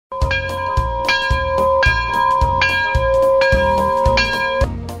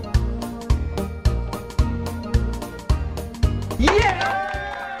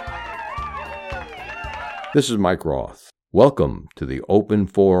This is Mike Roth. Welcome to the Open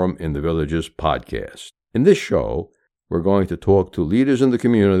Forum in the Villages podcast. In this show, we're going to talk to leaders in the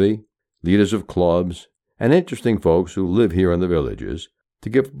community, leaders of clubs, and interesting folks who live here in the villages to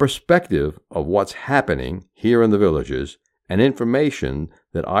give a perspective of what's happening here in the villages and information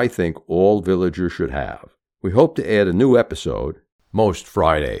that I think all villagers should have. We hope to add a new episode most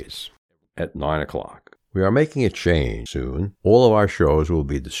Fridays at 9 o'clock. We are making a change soon. All of our shows will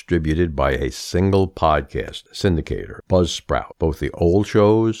be distributed by a single podcast syndicator, Buzzsprout, both the old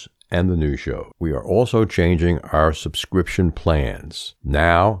shows and the new show. We are also changing our subscription plans.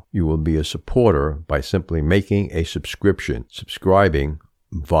 Now you will be a supporter by simply making a subscribing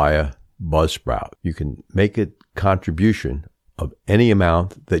via Buzzsprout. You can make a contribution of any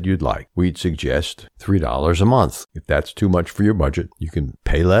amount that you'd like. We'd suggest $3 a month. If that's too much for your budget, you can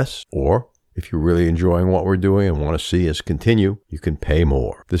pay less, or if you're really enjoying what we're doing and want to see us continue, you can pay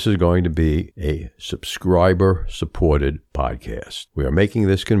more. This is going to be a subscriber-supported podcast. We are making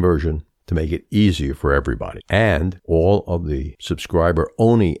this conversion to make it easier for everybody. And all of the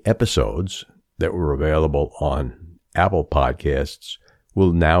subscriber-only episodes that were available on Apple Podcasts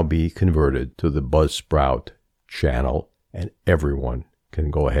will now be converted to the Buzzsprout channel, and everyone can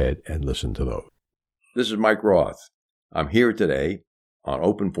go ahead and listen to those. This is Mike Roth. I'm here today on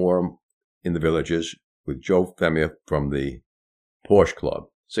Open Forum in the Villages with Joe Femia from the Porsche Club.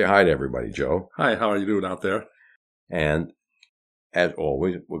 Say hi to everybody, Joe. Hi, how are you doing out there? And as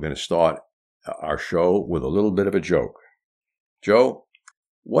always, we're going to start our show with a little bit of a joke. Joe,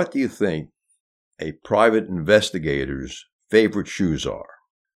 what do you think a private investigator's favorite shoes are?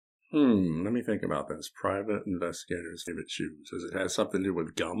 Let me think about this. Private investigator's favorite shoes. Does it have something to do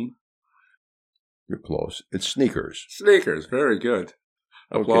with gum? You're close. It's sneakers. Sneakers, very good.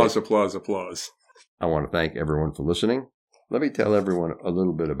 Applause, Okay. Applause. I want to thank everyone for listening. Let me tell everyone a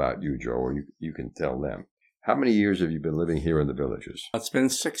little bit about you, Joe, or you can tell them. How many years have you been living here in the Villages? It's been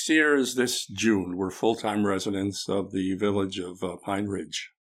 6 years this June. We're full-time residents of the village of Pine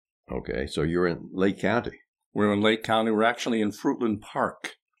Ridge. Okay, so you're in Lake County. We're in Lake County. We're actually in Fruitland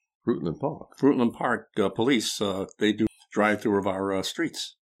Park. Fruitland Park. Fruitland Park police, they do drive-through of our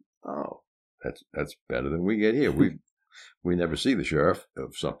streets. Oh, that's better than we get here. We never see the sheriff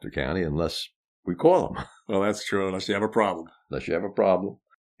of Sumter County unless we call him. Well, that's true, unless you have a problem.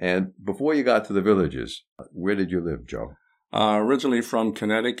 And before you got to the Villages, where did you live, Joe? Originally from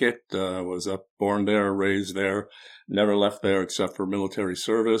Connecticut, was born there, raised there, never left there except for military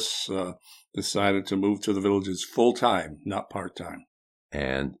service. Decided to move to the Villages full-time, not part-time.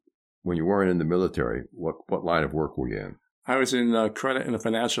 And when you weren't in the military, what line of work were you in? I was in credit and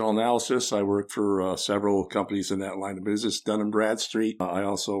financial analysis. I worked for several companies in that line of business, Dun & Bradstreet. I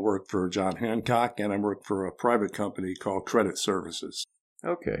also worked for John Hancock, and I worked for a private company called Credit Services.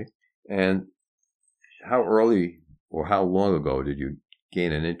 Okay. And how early or how long ago did you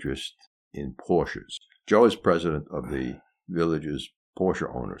gain an interest in Porsches? Joe is president of the Villages Porsche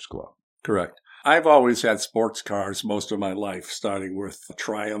Owners Club. Correct. I've always had sports cars most of my life, starting with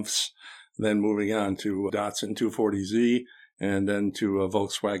Triumphs, then moving on to Datsun 240Z, and then to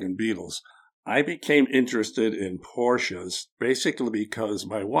Volkswagen Beetles. I became interested in Porsches basically because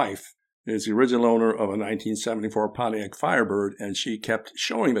my wife is the original owner of a 1974 Pontiac Firebird, and she kept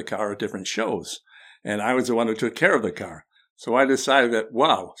showing the car at different shows. And I was the one who took care of the car. So I decided that,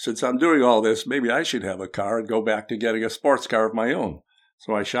 wow, since I'm doing all this, maybe I should have a car and go back to getting a sports car of my own.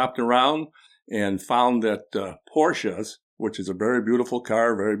 So I shopped around and found that Porsches, which is a very beautiful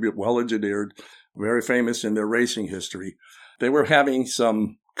car, very well-engineered, very famous in their racing history, they were having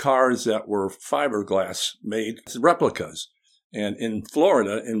some cars that were fiberglass made as replicas. And in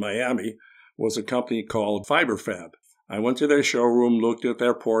Florida, in Miami, was a company called FiberFab. I went to their showroom, looked at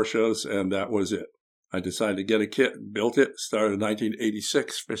their Porsches, and that was it. I decided to get a kit, built it, started in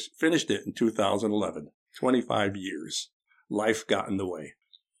 1986, finished it in 2011. 25 years. Life got in the way.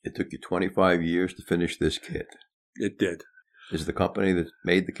 It took you 25 years to finish this kit. It did. Is the company that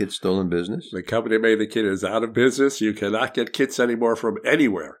made the kit still in business? The company that made the kit is out of business. You cannot get kits anymore from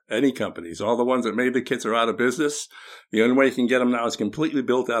anywhere, any companies. All the ones that made the kits are out of business. The only way you can get them now is completely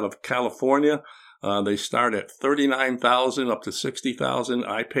built out of California. They start at $39,000 up to $60,000.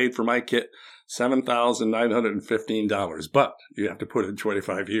 I paid for my kit $7,915, but you have to put in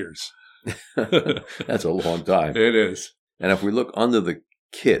 25 years. That's a long time. It is. And if we look under the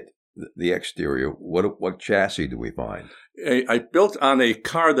kit, the exterior, what chassis do we find? I built on a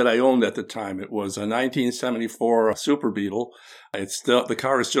car that I owned at the time. It was a 1974 Super Beetle. The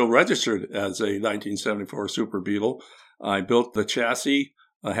car is still registered as a 1974 Super Beetle. I built the chassis.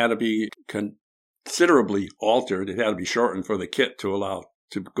 It had to be considerably altered. It had to be shortened for the kit to allow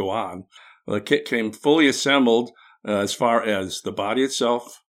to go on. The kit came fully assembled as far as the body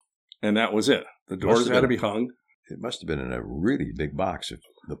itself, and that was it. The doors had to be hung. It must have been in a really big box if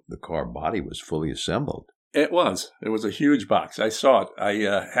the car body was fully assembled. It was. It was a huge box. I saw it.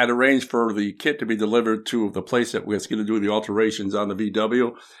 I had arranged for the kit to be delivered to the place that was going to do the alterations on the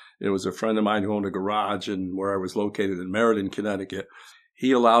VW. It was a friend of mine who owned a garage and where I was located in Meriden, Connecticut.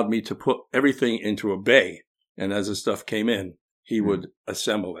 He allowed me to put everything into a bay, and as the stuff came in, he would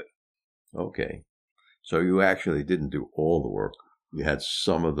assemble it. Okay. So you actually didn't do all the work. You had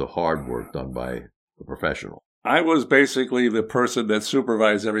some of the hard work done by a professional. I was basically the person that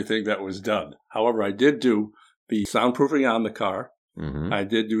supervised everything that was done. However, I did do the soundproofing on the car. Mm-hmm. I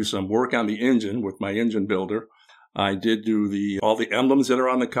did do some work on the engine with my engine builder. I did do all the emblems that are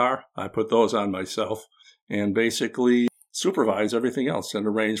on the car. I put those on myself and basically supervise everything else and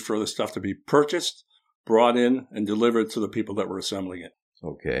arrange for the stuff to be purchased, brought in, and delivered to the people that were assembling it.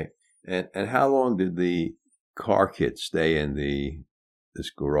 Okay. And how long did the car kit stay in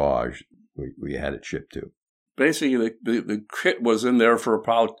this garage where you had it shipped to? Basically, the kit was in there for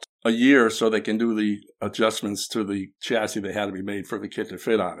about a year so they can do the adjustments to the chassis that had to be made for the kit to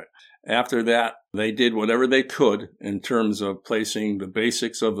fit on it. After that, they did whatever they could in terms of placing the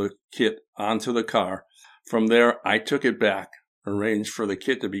basics of the kit onto the car. From there, I took it back, arranged for the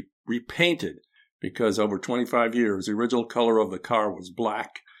kit to be repainted because over 25 years, the original color of the car was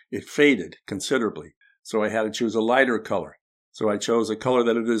black. It faded considerably, so I had to choose a lighter color. So I chose a color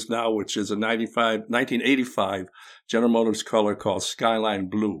that it is now, which is a 1985 General Motors color called Skyline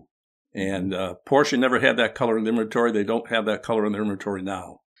Blue. And Porsche never had that color in the inventory. They don't have that color in their inventory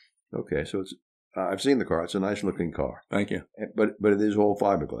now. Okay, so it's I've seen the car. It's a nice-looking car. Thank you. But it is all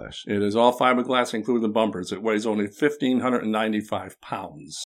fiberglass. It is all fiberglass, including the bumpers. It weighs only 1,595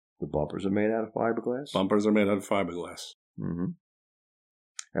 pounds. The bumpers are made out of fiberglass? Bumpers are made out of fiberglass. Mm-hmm.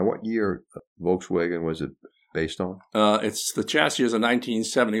 And what year Volkswagen was it based on? The chassis is a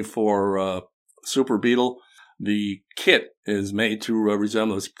 1974 Super Beetle. The kit is made to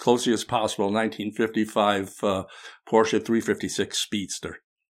resemble as closely as possible 1955 Porsche 356 Speedster.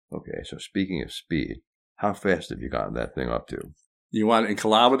 Okay, so speaking of speed, how fast have you gotten that thing up to? You want it in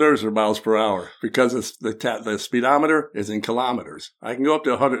kilometers or miles per hour? Because the speedometer is in kilometers. I can go up to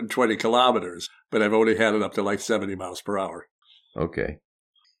 120 kilometers, but I've only had it up to like 70 miles per hour. Okay.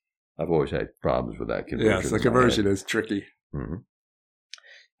 I've always had problems with that conversion. Yes, the conversion is tricky. Mm-hmm.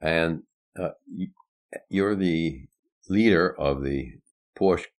 And you're the leader of the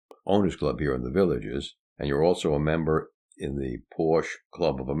Porsche Owners Club here in the Villages, and you're also a member in the Porsche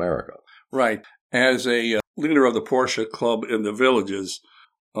Club of America. Right. As a leader of the Porsche Club in the Villages,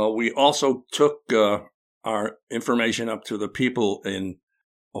 we also took our information up to the people in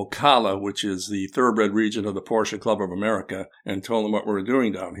Ocala, which is the thoroughbred region of the Porsche Club of America, and told them what we were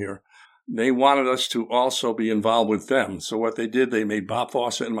doing down here. They wanted us to also be involved with them. So what they did, they made Bob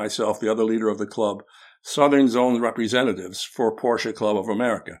Fawcett and myself, the other leader of the club, Southern Zone representatives for Porsche Club of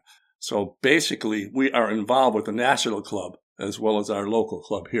America. So basically, we are involved with the national club as well as our local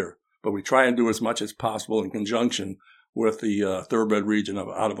club here. But we try and do as much as possible in conjunction with the thoroughbred region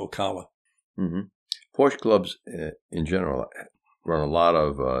out of Ocala. Mm-hmm. Porsche clubs in general run a lot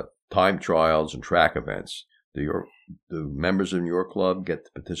of time trials and track events. Do members in your club get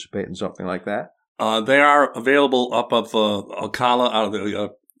to participate in something like that? They are available up of Ocala, out of the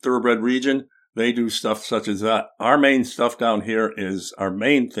thoroughbred region. They do stuff such as that. Our main stuff down here our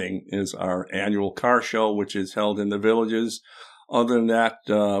main thing is our annual car show, which is held in the Villages. Other than that,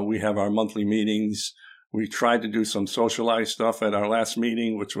 we have our monthly meetings. We tried to do some socialized stuff at our last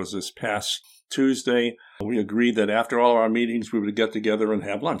meeting, which was this past Tuesday. We agreed that after all of our meetings, we would get together and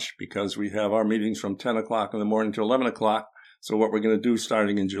have lunch because we have our meetings from 10 o'clock in the morning to 11 o'clock. So what we're going to do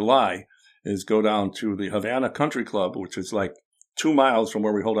starting in July is go down to the Havana Country Club, which is like 2 miles from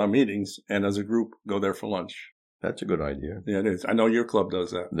where we hold our meetings, and as a group, go there for lunch. That's a good idea. Yeah, it is. I know your club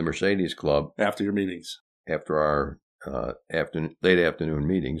does that. The Mercedes Club. After your meetings. After our late afternoon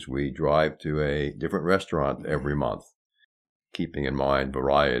meetings, we drive to a different restaurant every month, keeping in mind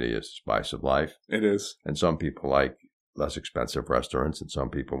variety is the spice of life. It is. And some people like less expensive restaurants, and some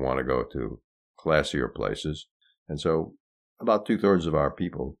people want to go to classier places. And so about 2/3 of our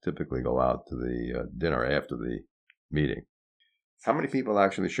people typically go out to the dinner after the meeting. How many people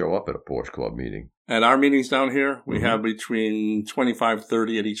actually show up at a Porsche Club meeting? At our meetings down here, we have between 25,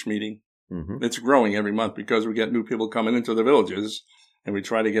 30 at each meeting. Mm-hmm. It's growing every month because we get new people coming into the Villages, and we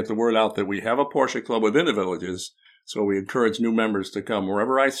try to get the word out that we have a Porsche Club within the Villages. So we encourage new members to come.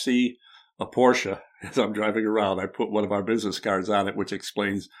 Wherever I see a Porsche as I'm driving around, I put one of our business cards on it, which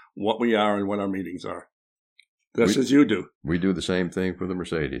explains what we are and what our meetings are. Just as you do. We do the same thing for the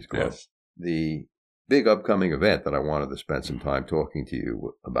Mercedes Club. Yes. The big upcoming event that I wanted to spend some time talking to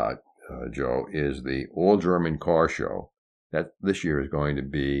you about, Joe, is the All German Car Show. That this year is going to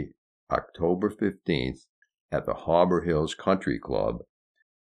be October 15th at the Harbor Hills Country Club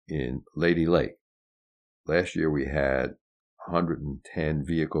in Lady Lake. Last year we had 110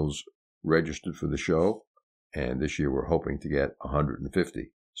 vehicles registered for the show, and this year we're hoping to get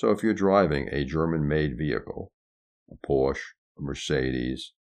 150. So if you're driving a German-made vehicle, a Porsche, a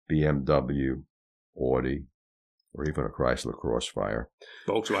Mercedes, BMW, Audi, or even a Chrysler Crossfire.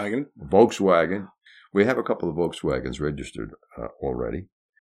 Volkswagen. We have a couple of Volkswagens registered already,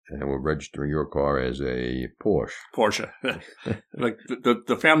 and we're registering your car as a Porsche. Like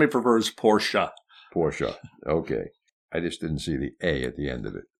the family prefers Porsche. Porsche. Okay. I just didn't see the A at the end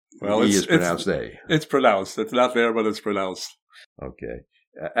of it. Well, it's pronounced A. It's pronounced. It's not there, but it's pronounced. Okay.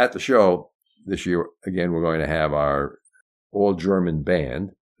 At the show this year, again, we're going to have our all-German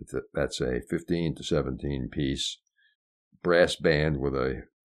band. That's a 15 to 17-piece brass band with a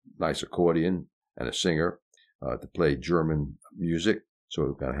nice accordion and a singer to play German music. So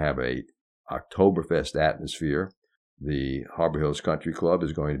we're going to have a Oktoberfest atmosphere. The Harbor Hills Country Club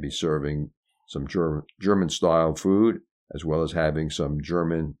is going to be serving some German-style food, as well as having some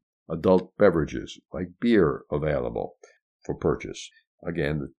German adult beverages like beer available for purchase.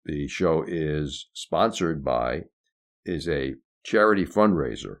 Again, the show is a charity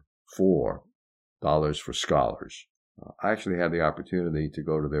fundraiser for Dollars for Scholars. I actually had the opportunity to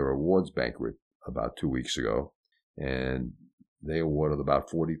go to their awards banquet about 2 weeks ago, and they awarded about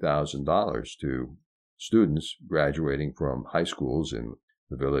 $40,000 to students graduating from high schools in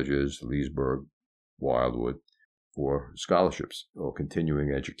the villages, Leesburg, Wildwood, for scholarships or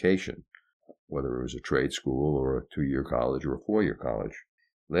continuing education, whether it was a trade school or a 2-year college or a 4-year college.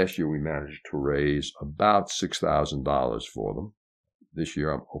 Last year, we managed to raise about $6,000 for them. This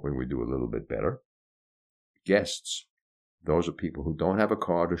year, I'm hoping we do a little bit better. Guests, those are people who don't have a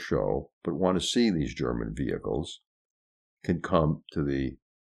car to show but want to see these German vehicles, can come to the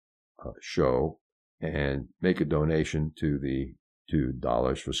show and make a donation to the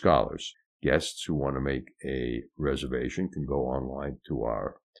 $2 for Scholars. Guests who want to make a reservation can go online to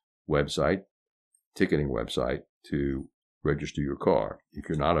our website, ticketing website, to register your car. If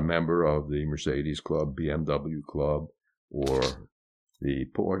you're not a member of the Mercedes Club, BMW Club, or the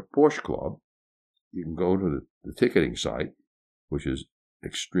Porsche Club, you can go to the ticketing site, which is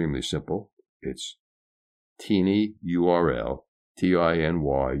extremely simple. It's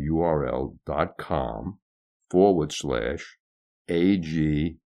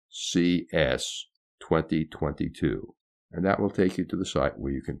And that will take you to the site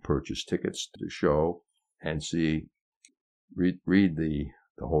where you can purchase tickets to the show and read the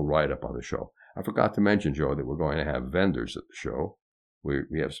whole write-up on the show. I forgot to mention, Joe, that we're going to have vendors at the show.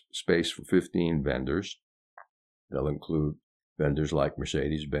 We have space for 15 vendors. They'll include vendors like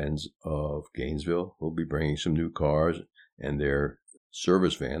Mercedes-Benz of Gainesville. We'll be bringing some new cars and their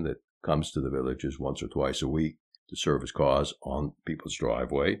service van that comes to the villages once or twice a week to service cars on people's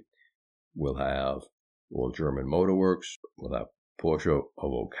driveway. We'll have All German Motor Works. We'll have Porsche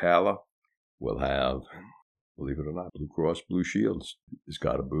of Ocala. We'll have, believe it or not, Blue Cross Blue Shields has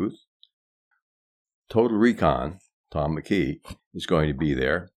got a booth. Total Recon, Tom McKee, is going to be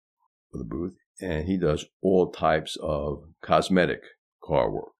there with a booth, and he does all types of cosmetic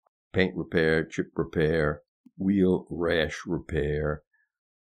car work. Paint repair, chip repair, wheel rash repair,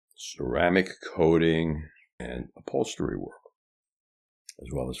 ceramic coating, and upholstery work, as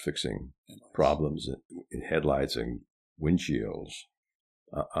well as fixing problems in headlights and windshields.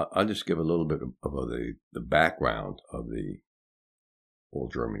 I'll just give a little bit of the background of the All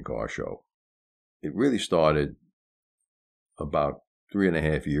German Car Show. It really started about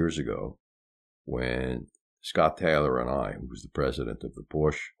 3.5 years ago when Scott Taylor and I, who was the president of the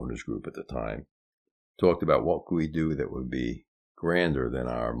Porsche Owners Group at the time, talked about what could we do that would be grander than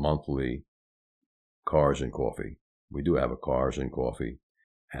our monthly Cars and Coffee. We do have a Cars and Coffee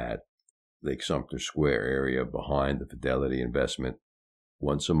at Lake Sumter Square area behind the Fidelity Investment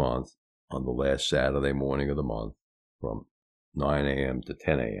once a month on the last Saturday morning of the month from 9 a.m. to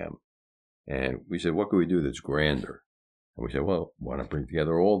 10 a.m. And we said, what could we do that's grander? And we said, well, why not bring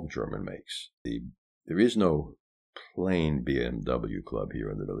together all the German makes? There is no plain BMW club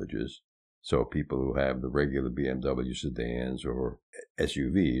here in the villages. So people who have the regular BMW sedans or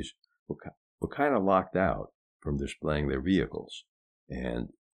SUVs were kind of locked out from displaying their vehicles. And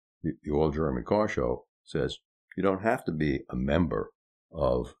the All German Car Show says you don't have to be a member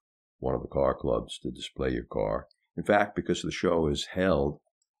of one of the car clubs to display your car. In fact, because the show is held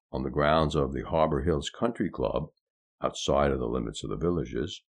on the grounds of the Harbor Hills Country Club, outside of the limits of the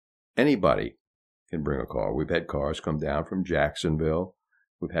villages, anybody can bring a car. We've had cars come down from Jacksonville.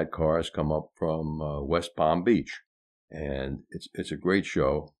 We've had cars come up from West Palm Beach. And it's a great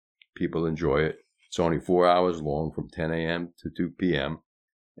show. People enjoy it. It's only 4 hours long from 10 a.m. to 2 p.m.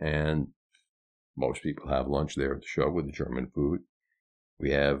 And most people have lunch there at the show with the German food.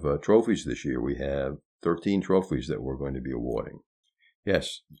 We have trophies this year. We have 13 trophies that we're going to be awarding.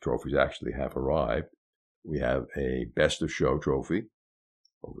 Yes, the trophies actually have arrived. We have a Best of Show trophy,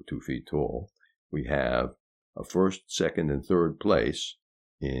 over 2 feet tall. We have a first, second, and third place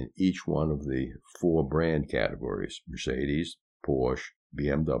in each one of the 4 brand categories: Mercedes, Porsche,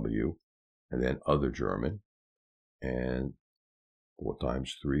 BMW, and then other German. And 4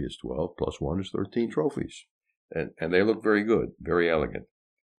 times 3 is 12, plus 1 is 13 trophies. And they look very good, very elegant.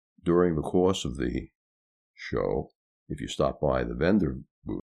 During the course of the show, if you stop by the vendor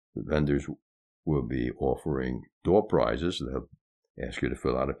booth, the vendors will be offering door prizes. They'll ask you to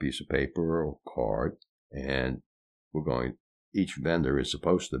fill out a piece of paper or card, and each vendor is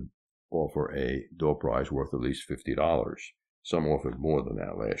supposed to offer a door prize worth at least $50. Some offered more than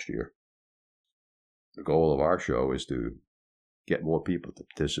that last year. The goal of our show is to get more people to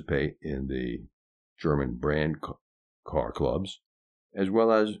participate in the German brand car clubs, as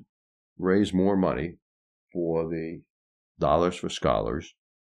well as raise more money for the Dollars for Scholars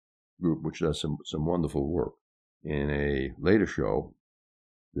group, which does some wonderful work. In a later show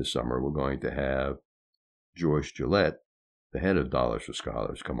this summer, we're going to have Joyce Gillette, the head of Dollars for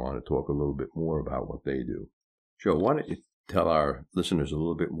Scholars, come on and talk a little bit more about what they do. Joe, why don't you tell our listeners a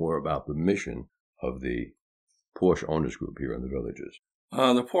little bit more about the mission of the Porsche Owners Group here in the Villages?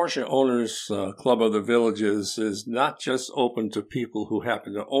 The Porsche Owners Club of the Villages is not just open to people who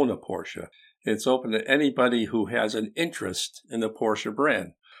happen to own a Porsche. It's open to anybody who has an interest in the Porsche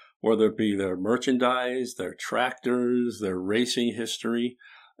brand, whether it be their merchandise, their tractors, their racing history.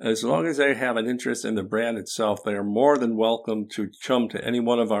 As long as they have an interest in the brand itself, they are more than welcome to come to any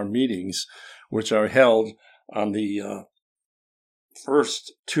one of our meetings, which are held on the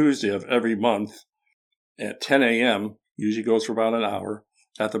first Tuesday of every month at 10 a.m., usually goes for about an hour,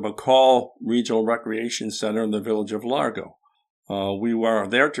 at the McCall Regional Recreation Center in the village of Largo. We are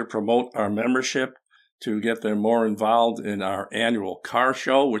there to promote our membership, to get them more involved in our annual car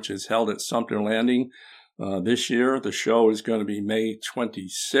show, which is held at Sumter Landing. This year, the show is going to be May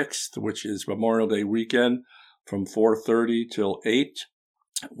 26th, which is Memorial Day weekend, from 4:30 till 8.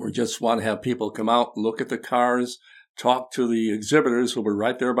 We just want to have people come out, look at the cars, talk to the exhibitors who will be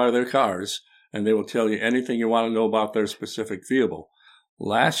right there by their cars, and they will tell you anything you want to know about their specific vehicle.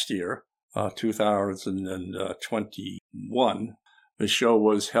 Last year, 2021, the show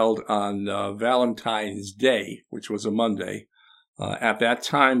was held on Valentine's Day, which was a Monday. At that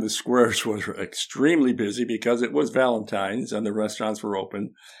time, the squares were extremely busy because it was Valentine's and the restaurants were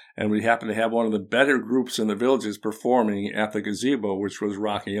open. And we happened to have one of the better groups in the Villages performing at the gazebo, which was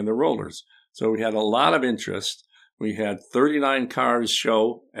Rocky and the Rollers. So we had a lot of interest. We had 39 cars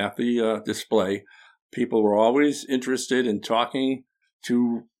show at the display. People were always interested in talking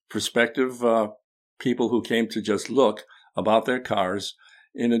to prospective people who came to just look about their cars.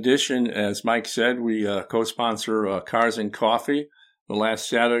 In addition, as Mike said, we co-sponsor Cars and Coffee the last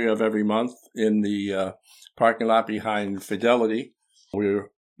Saturday of every month in the parking lot behind Fidelity.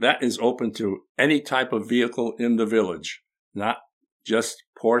 That is open to any type of vehicle in the village, not just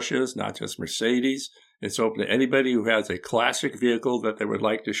Porsches, not just Mercedes. It's open to anybody who has a classic vehicle that they would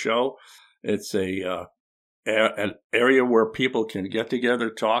like to show. It's an area where people can get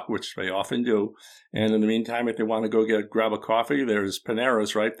together, talk, which they often do. And in the meantime, if they want to grab a coffee, there's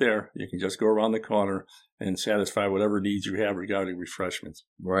Panera's right there. You can just go around the corner and satisfy whatever needs you have regarding refreshments.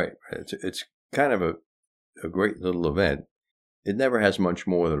 Right. It's kind of a great little event. It never has much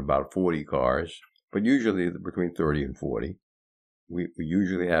more than about 40 cars, but usually between 30 and 40. We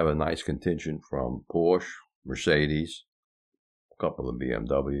usually have a nice contingent from Porsche, Mercedes, a couple of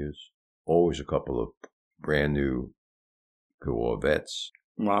BMWs, always a couple of brand new Corvettes.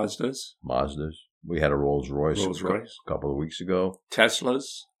 Mazdas. We had a Rolls-Royce a couple of weeks ago.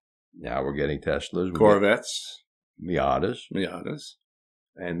 Teslas. Now we're getting Teslas. Corvettes. Miatas.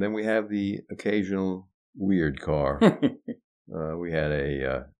 And then we have the occasional weird car. We had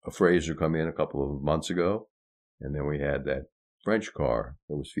a Fraser come in a couple of months ago. And then we had that French car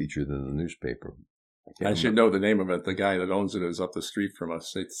that was featured in the newspaper. I should know the name of it. The guy that owns it is up the street from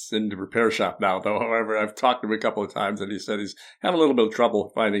us. It's in the repair shop now, though. However, I've talked to him a couple of times, and he said he's having a little bit of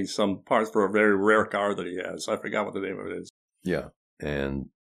trouble finding some parts for a very rare car that he has. I forgot what the name of it is. Yeah, and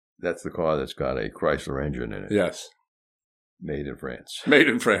that's the car that's got a Chrysler engine in it. Yes. Made in France. Made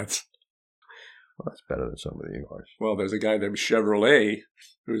in France. Well, that's better than some of the cars. Well, there's a guy named Chevrolet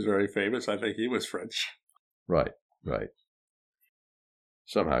who's very famous. I think he was French. Right.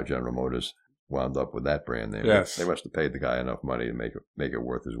 Somehow General Motors wound up with that brand name. Yes. They must have paid the guy enough money to make it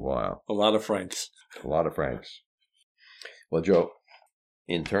worth his while. A lot of Franks. Well, Joe,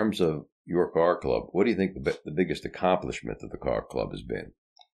 in terms of your car club, what do you think the biggest accomplishment of the car club has been?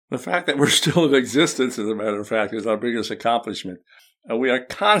 The fact that we're still in existence, as a matter of fact, is our biggest accomplishment. We are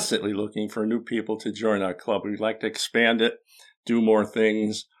constantly looking for new people to join our club. We'd like to expand it, do more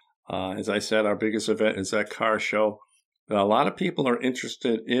things. As I said, our biggest event is that car show. A lot of people are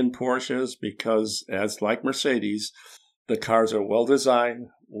interested in Porsches because, as like Mercedes, the cars are well designed,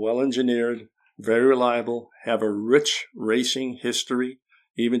 well engineered, very reliable, have a rich racing history.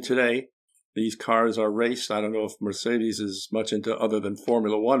 Even today, these cars are raced. I don't know if Mercedes is much into other than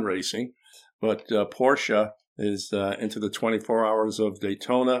Formula One racing, but Porsche is into the 24 hours of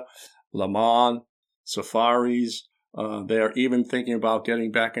Daytona, Le Mans, safaris. They are even thinking about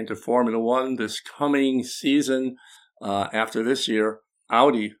getting back into Formula One this coming season. After this year,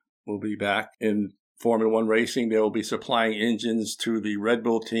 Audi will be back in Formula One racing. They will be supplying engines to the Red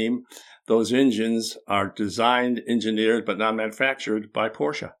Bull team. Those engines are designed, engineered, but not manufactured by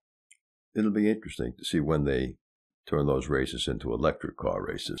Porsche. It'll be interesting to see when they turn those races into electric car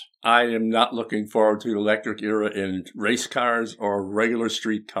races. I am not looking forward to the electric era in race cars or regular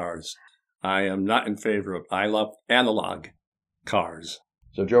street cars. I am not in favor of. I love analog cars.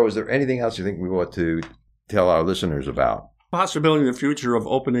 So, Joe, is there anything else you think we ought to tell our listeners about? Possibility in the future of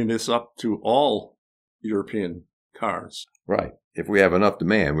opening this up to all European cars. Right. If we have enough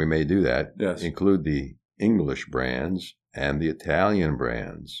demand, we may do that. Yes. Include the English brands and the Italian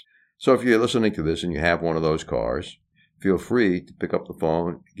brands. So if you're listening to this and you have one of those cars, feel free to pick up the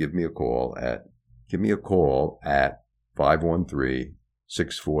phone, give me a call at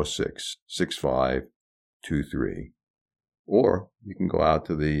 513-646-6523. Or you can go out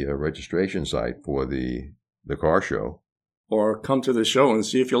to the registration site for the car show. Or come to the show and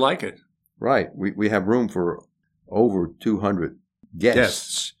see if you like it. Right. We have room for over 200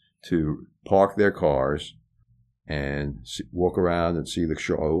 guests to park their cars and walk around and see the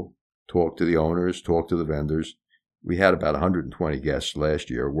show, talk to the owners, talk to the vendors. We had about 120 guests last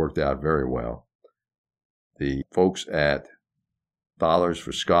year. It worked out very well. The folks at Dollars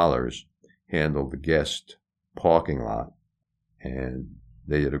for Scholars handled the guest parking lot, and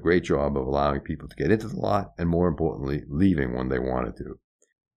they did a great job of allowing people to get into the lot and, more importantly, leaving when they wanted to.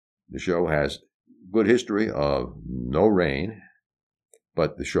 The show has good history of no rain,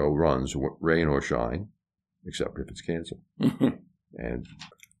 but the show runs rain or shine, except if it's canceled. And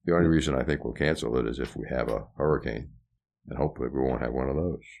the only reason I think we'll cancel it is if we have a hurricane, and hopefully we won't have one of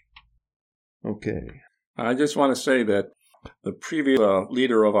those. Okay. I just want to say that the previous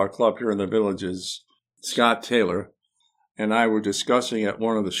leader of our club here in the Villages, Scott Taylor, and I were discussing at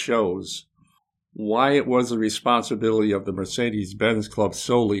one of the shows why it was the responsibility of the Mercedes-Benz Club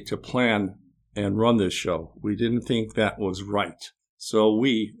solely to plan and run this show. We didn't think that was right. So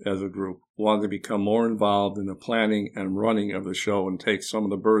we, as a group, wanted to become more involved in the planning and running of the show and take some of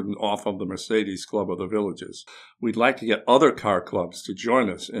the burden off of the Mercedes Club of the Villages. We'd like to get other car clubs to join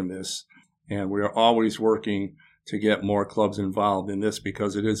us in this, and we are always working to get more clubs involved in this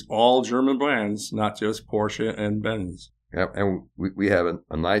because it is all German brands, not just Porsche and Benz. Yeah, and we have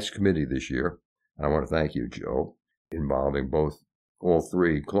a nice committee this year. I want to thank you, Joe, involving all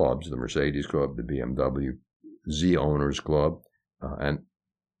three clubs, the Mercedes Club, the BMW Z Owners Club, and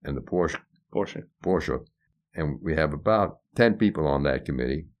the Porsche. And we have about 10 people on that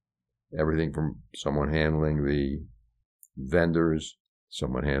committee. Everything from someone handling the vendors,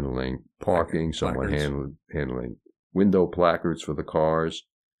 someone handling parking, someone handling window placards for the cars.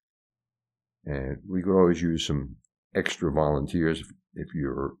 And we could always use some extra volunteers. If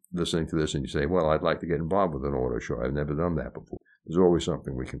you're listening to this and you say, well, I'd like to get involved with an auto show. I've never done that before. There's always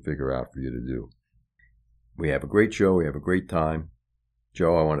something we can figure out for you to do. We have a great show. We have a great time.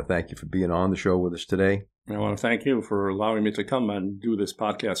 Joe, I want to thank you for being on the show with us today. I want to thank you for allowing me to come and do this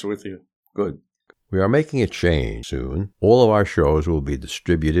podcast with you. Good. We are making a change soon. All of our shows will be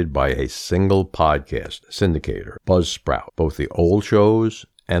distributed by a single podcast syndicator, Buzzsprout, both the old shows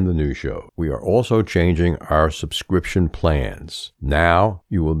and the new show. We are also changing our subscription plans. Now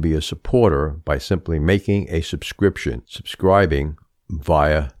you will be a supporter by simply making a subscribing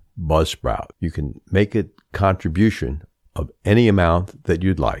via Buzzsprout. You can make a contribution of any amount that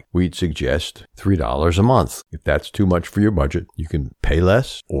you'd like. We'd suggest $3 a month. If that's too much for your budget, you can pay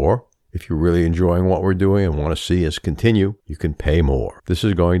less, or if you're really enjoying what we're doing and want to see us continue, you can pay more. This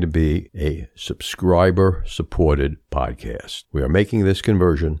is going to be a subscriber-supported podcast. We are making this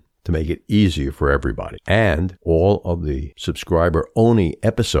conversion to make it easier for everybody. And all of the subscriber-only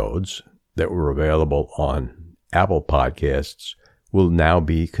episodes that were available on Apple Podcasts will now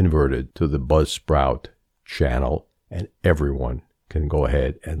be converted to the Buzzsprout channel, and everyone can go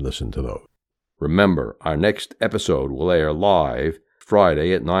ahead and listen to those. Remember, our next episode will air live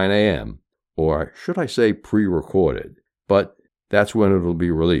Friday at 9 a.m., or should I say pre-recorded, but that's when it'll be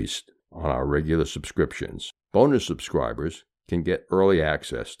released on our regular subscriptions. Bonus subscribers can get early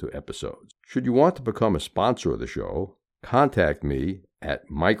access to episodes. Should you want to become a sponsor of the show, contact me at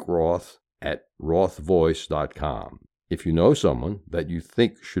mikeroth@rothvoice.com. If you know someone that you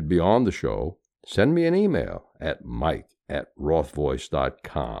think should be on the show, send me an email at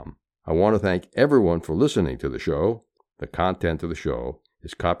mike@rothvoice.com. I want to thank everyone for listening to the show. The content of the show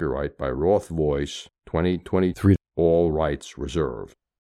is copyright by Roth Voice 2023, all rights reserved.